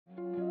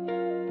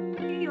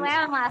CeeDee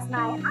Lamb last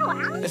night. Oh,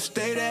 wow.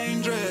 Stay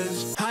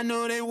dangerous. I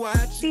know they watch.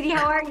 CeeDee,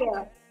 how are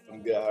you?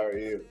 I'm good. How are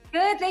you?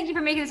 Good. Thank you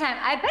for making the time.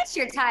 I bet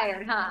you're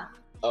tired, huh?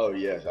 Oh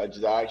yes.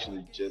 I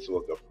actually just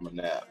woke up from a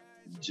nap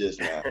just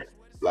now,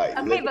 like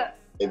Okay, but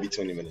maybe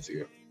 20 minutes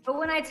ago. But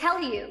when I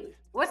tell you,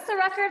 what's the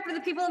record for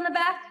the people in the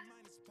back?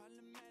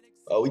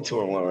 Oh, we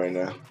 2-1 right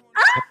now.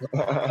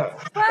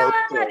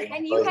 What?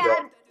 And you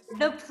had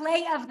the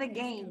play of the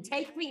game.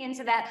 Take me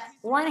into that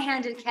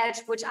one-handed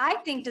catch, which I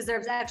think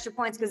deserves extra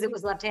points because it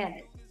was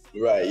left-handed.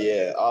 Right.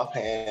 Yeah.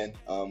 Offhand,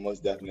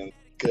 most definitely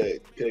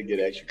could get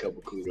an extra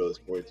couple kudos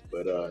points,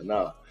 but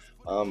no.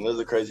 It was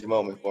a crazy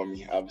moment for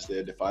me. Obviously,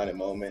 a defining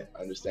moment.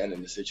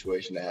 Understanding the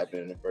situation that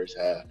happened in the first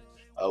half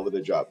with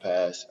a drop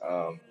pass.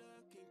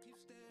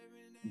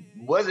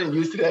 Wasn't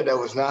used to that. That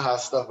was not how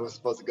stuff was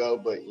supposed to go.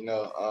 But you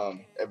know,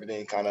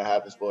 everything kind of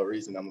happens for a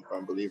reason. I'm a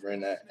firm believer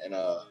in that. And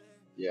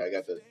yeah, I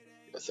got the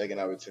second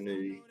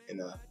opportunity in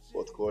the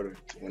fourth quarter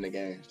to win the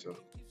game. So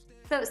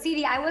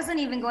CeeDee, I wasn't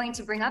even going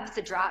to bring up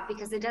the drop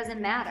because it doesn't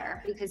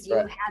matter because you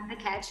had the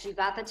catch, you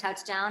got the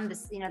touchdown.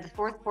 This, you know, the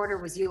fourth quarter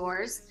was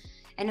yours,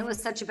 and it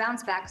was such a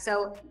bounce back.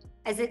 So,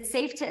 is it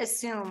safe to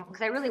assume?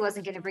 Because I really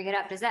wasn't going to bring it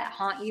up. Does that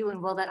haunt you,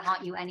 and will that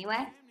haunt you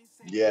anyway?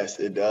 Yes,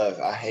 it does.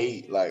 I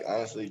hate, like,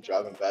 honestly,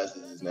 dropping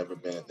passes has never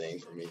been a thing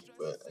for me,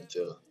 but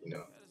until, you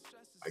know,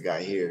 I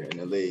got here in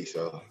the league.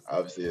 So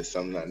obviously it's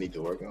something I need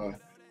to work on.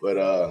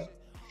 But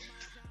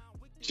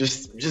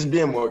just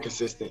being more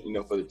consistent, you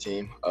know, for the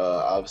team.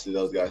 Obviously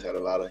those guys had a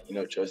lot of, you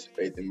know, trust and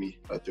faith in me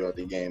throughout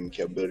the game and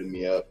kept building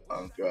me up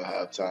throughout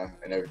halftime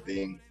and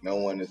everything. No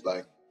one is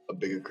like a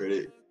bigger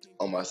critic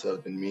on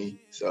myself than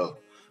me. So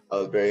I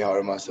was very hard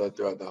on myself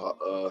throughout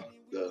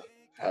the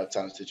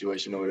halftime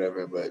situation or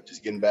whatever, but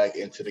just getting back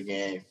into the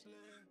game,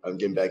 I'm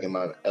getting back in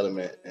my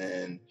element,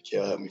 and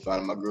Kel helped me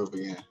find my groove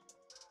again.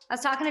 I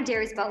was talking to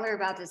Darius Butler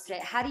about this today.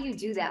 How do you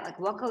do that? Like,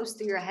 what goes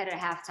through your head at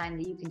halftime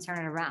that you can turn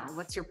it around?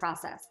 What's your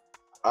process?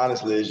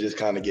 Honestly, it's just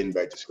kind of getting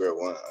back to square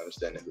one,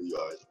 understanding who you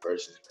are as a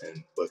person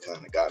and what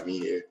kind of got me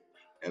here,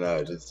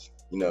 and just,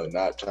 you know,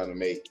 not trying to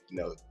make, you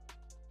know,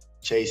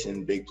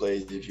 chasing big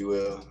plays, if you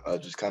will,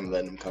 just kind of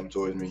letting them come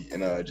towards me,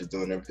 and just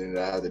doing everything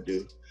that I have to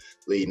do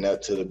leading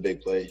up to the big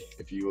play,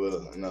 if you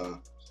will, and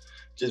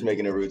just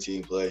making a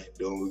routine play,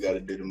 doing what we got to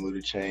do to move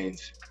the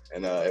chains,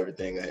 and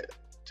everything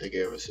take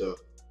care of itself.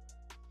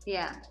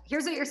 Yeah.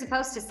 Here's what you're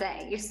supposed to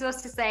say. You're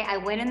supposed to say, I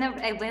went in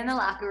the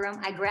locker room,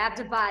 I grabbed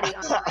a body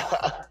on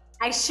the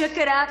I shook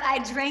it up, I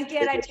drank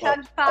it, I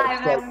chugged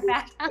 5, and I went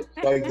back. I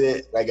chugged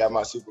it, I got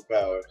my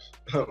superpowers.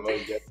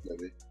 Most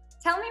definitely.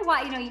 Tell me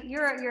why, you know,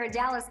 you're a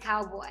Dallas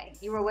Cowboy.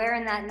 You were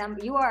wearing that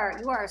number. You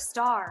are a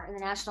star in the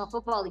National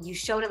Football League. You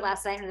showed it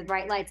last night under the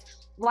bright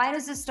lights. Why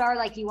does a star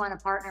like you want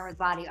to partner with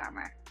Body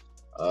Armor?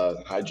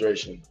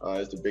 Hydration.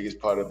 It's the biggest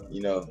part of,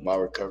 you know, my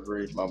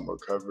recovery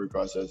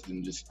process,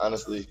 and just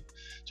honestly,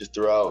 just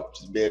throughout,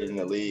 just being in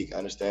the league,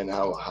 understanding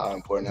how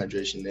important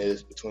hydration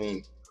is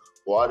between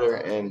water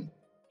and,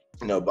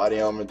 you know,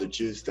 Body Armor, the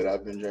juice that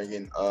I've been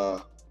drinking,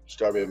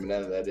 strawberry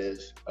banana, that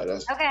is.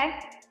 That's okay.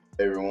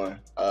 Favorite one.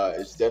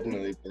 It's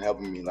definitely been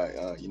helping me, like,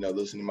 you know,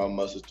 loosening my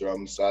muscles throughout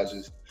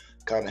massages,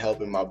 kind of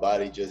helping my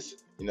body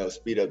just, you know,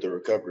 speed up the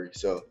recovery.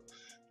 So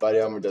Body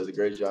Armor does a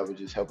great job of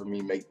just helping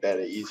me make that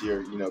an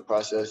easier, you know,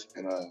 process,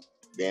 and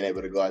being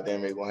able to go out there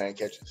and make one-hand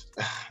catches.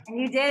 And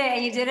you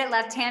did it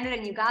left-handed,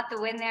 and you got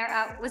the win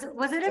there. Was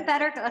it a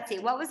better, let's see,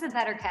 what was a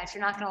better catch?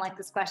 You're not gonna like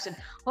this question.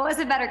 What was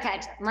a better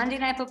catch? Monday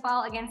Night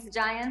Football against the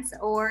Giants,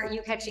 or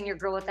you catching your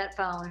girl with that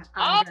phone?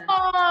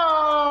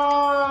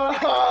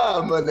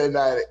 Monday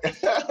night,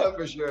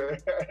 for sure.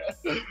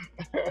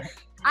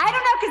 I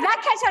don't know, because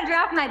that catch on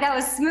draft night, that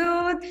was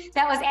smooth,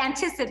 that was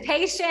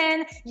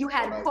anticipation, you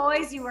had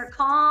poise, you were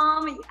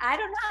calm. I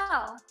don't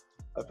know.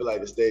 I feel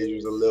like the stage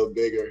was a little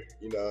bigger,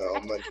 you know.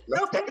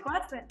 No, it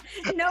wasn't.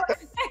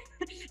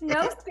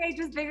 No stage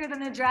was bigger than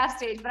the draft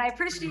stage, but I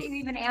appreciate you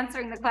even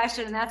answering the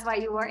question, and that's why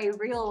you are a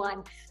real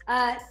one.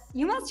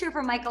 You must hear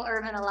from Michael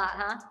Irvin a lot,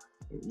 huh?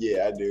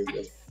 Yeah, I do.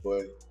 That's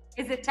boy.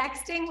 Is it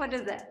texting? What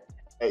is it?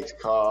 Text,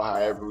 call,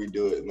 however we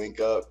do it, link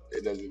up.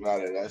 It doesn't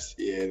matter. That's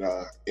and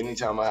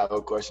anytime I have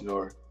a question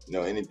or, you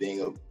know, anything,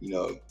 you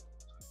know,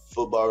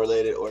 football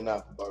related or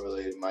not football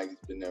related, Mike has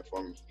been there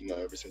for me, you know,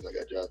 ever since I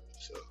got drafted.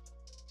 So.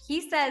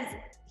 He says,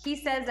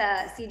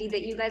 CeeDee,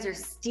 that you guys are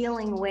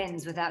stealing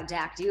wins without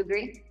Dak. Do you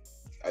agree?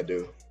 I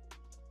do.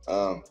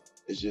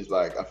 It's just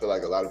like, I feel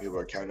like a lot of people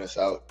are counting us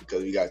out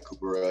because we got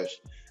Cooper Rush.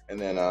 And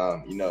then,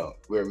 you know,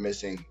 we're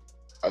missing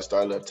our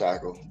star left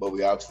tackle, but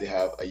we obviously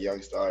have a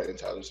young star in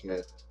Tyler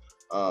Smith.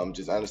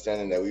 Just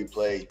understanding that we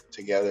play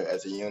together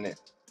as a unit.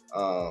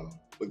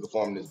 We can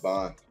form this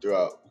bond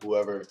throughout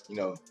whoever, you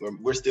know,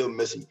 we're still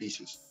missing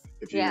pieces.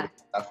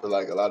 I feel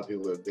like a lot of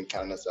people have been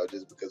counting us out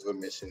just because we're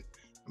missing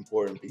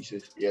important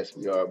pieces. Yes,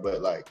 we are,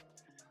 but like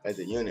as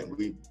a unit,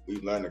 we've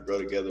learned to grow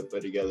together, play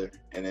together,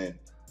 and then,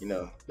 you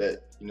know,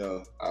 let, you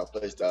know, our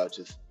play style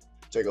just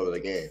take over the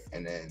game.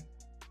 And then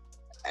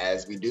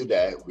as we do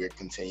that, we're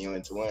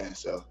continuing to win.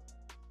 So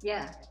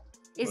yeah.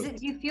 Do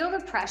you feel the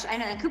pressure? I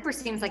know, and Cooper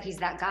seems like he's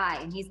that guy,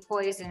 and he's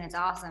poised, and it's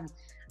awesome.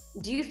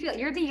 Do you feel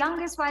you're the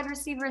youngest wide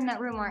receiver in that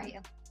room, aren't you?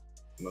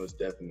 Most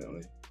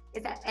definitely.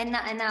 Is that and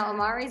now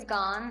Amari's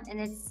gone, and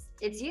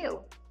it's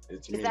you.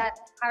 It's me.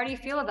 How do you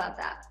feel about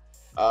that?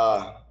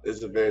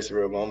 It's a very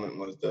surreal moment,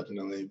 most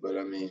definitely. But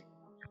I mean,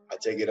 I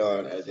take it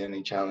on as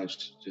any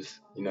challenge, just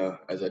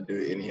as I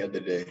do any other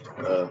day.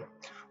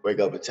 Wake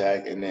up,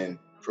 attack, and then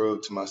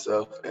prove to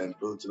myself and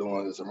prove to the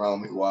ones that's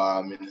around me why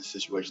I'm in the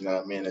situation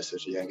that I'm in at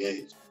such a young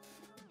age.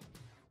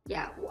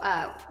 Yeah.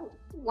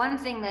 One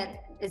thing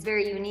that is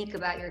very unique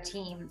about your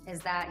team is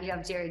that you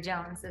have Jerry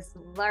Jones, this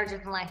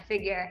larger-than-life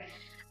figure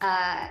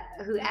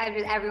who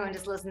everyone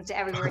just listens to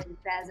every word he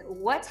says.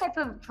 What type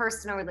of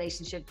personal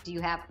relationship do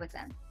you have with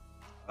him?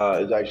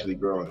 It's actually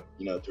growing,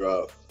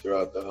 throughout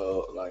the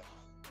whole,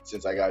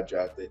 since I got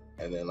drafted.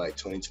 And then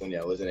 2020,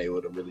 I wasn't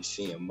able to really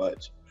see him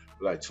much.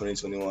 But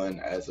 2021,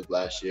 as of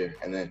last year,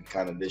 and then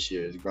kind of this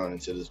year, has grown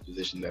into this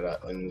position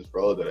in this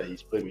role that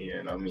he's put me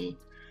in. I mean,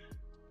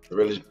 the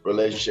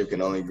relationship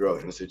can only grow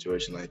in a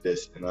situation like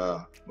this. And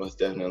most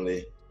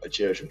definitely a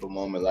cherishable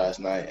moment last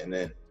night. And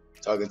then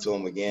talking to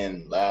him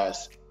again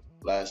last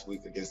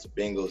week against the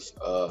Bengals,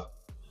 a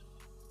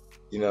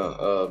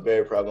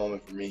very proud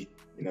moment for me,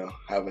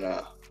 having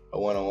a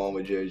one-on-one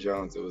with Jerry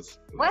Jones.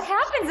 What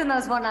happens in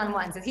those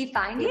one-on-ones? Does he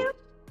find you?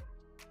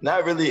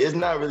 Not really. It's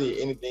not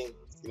really anything,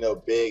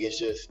 big. It's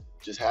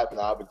just having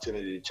the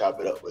opportunity to chop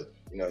it up with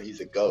him. He's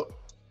a GOAT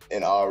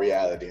in all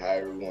reality,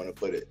 however we want to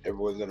put it.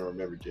 Everyone's going to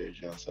remember Jerry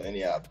Jones. So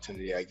any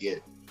opportunity I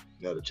get,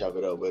 to chop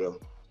it up with him.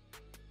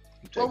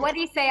 Well, what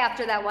did he say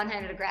after that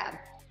one-handed grab?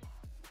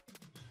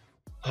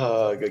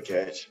 Good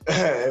catch.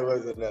 It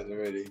wasn't nothing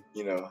really,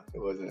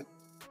 it wasn't.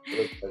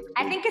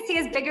 I think because he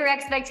has bigger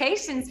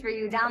expectations for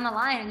you down the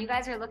line, and you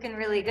guys are looking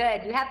really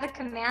good. You have the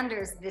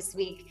Commanders this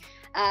week.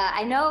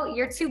 I know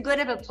you're too good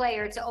of a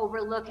player to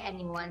overlook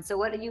anyone. So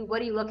what are you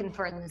looking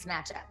for in this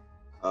matchup?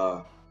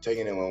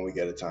 Taking it 1 week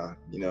at a time.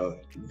 You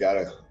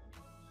gotta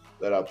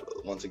let our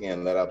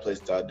play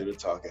style do the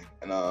talking.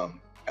 And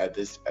at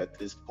this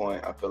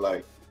point, I feel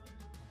like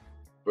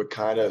we're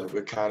kind of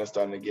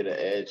starting to get an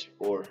edge,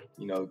 or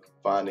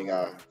finding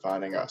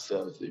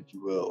ourselves, if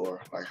you will, or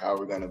how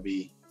we're gonna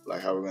be.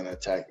 How we're going to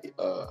attack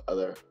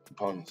other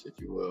opponents, if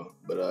you will.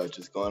 But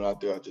just going out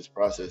throughout this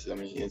process, I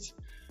mean, it's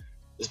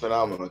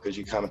phenomenal, because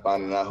you kind of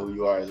finding out who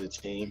you are as a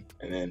team.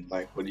 And then,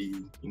 what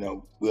do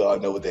we all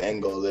know what the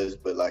end goal is,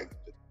 but,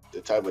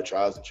 the type of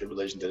trials and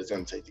tribulations that it's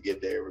going to take to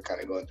get there, we're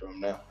kind of going through them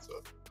now.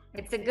 So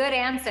it's a good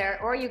answer.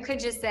 Or you could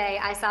just say,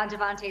 I saw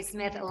Devontae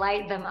Smith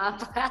light them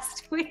up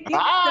last week. He did.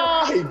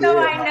 I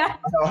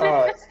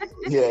know.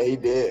 Yeah, he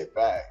did.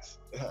 Facts.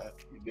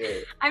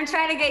 Good. I'm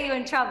trying to get you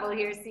in trouble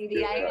here,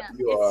 CeeDee. I am.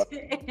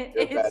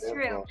 It's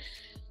true.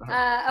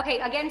 Okay,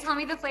 again, tell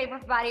me the flavor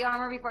of Body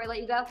Armor before I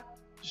let you go.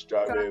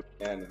 Strawberry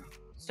banana.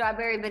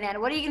 Strawberry banana.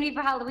 What are you gonna be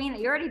for Halloween?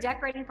 You're already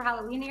decorating for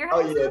Halloween at your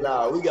house? Oh yeah,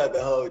 nah, we got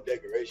the whole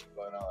decoration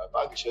going on. If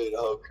I could show you the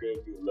whole crib,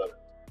 you would love it.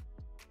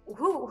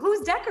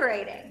 Who's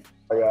decorating?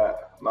 I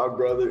got my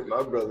brother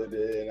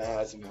did, and I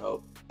had some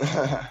help.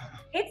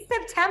 It's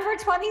September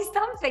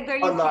 20-something.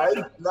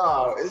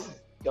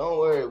 Don't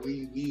worry,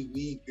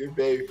 we're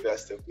very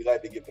festive. We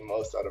like to get the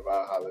most out of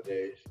our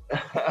holidays.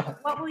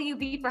 What will you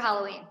be for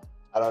Halloween?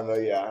 I don't know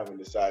yet. I haven't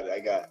decided. I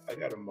got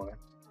a month.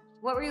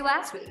 What were you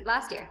last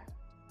year?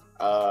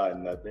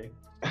 Nothing.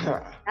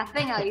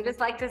 Nothing. Oh, you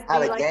just like to be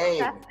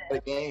Had a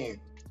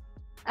game.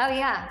 Oh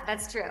yeah,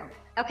 that's true.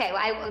 Okay,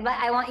 well,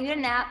 I want you to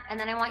nap, and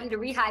then I want you to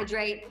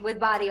rehydrate with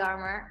Body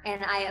Armor,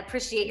 and I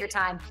appreciate your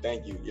time.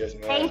 Thank you. Yes,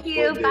 ma'am. Thank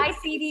you. Bye,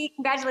 CeeDee.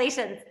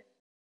 Congratulations.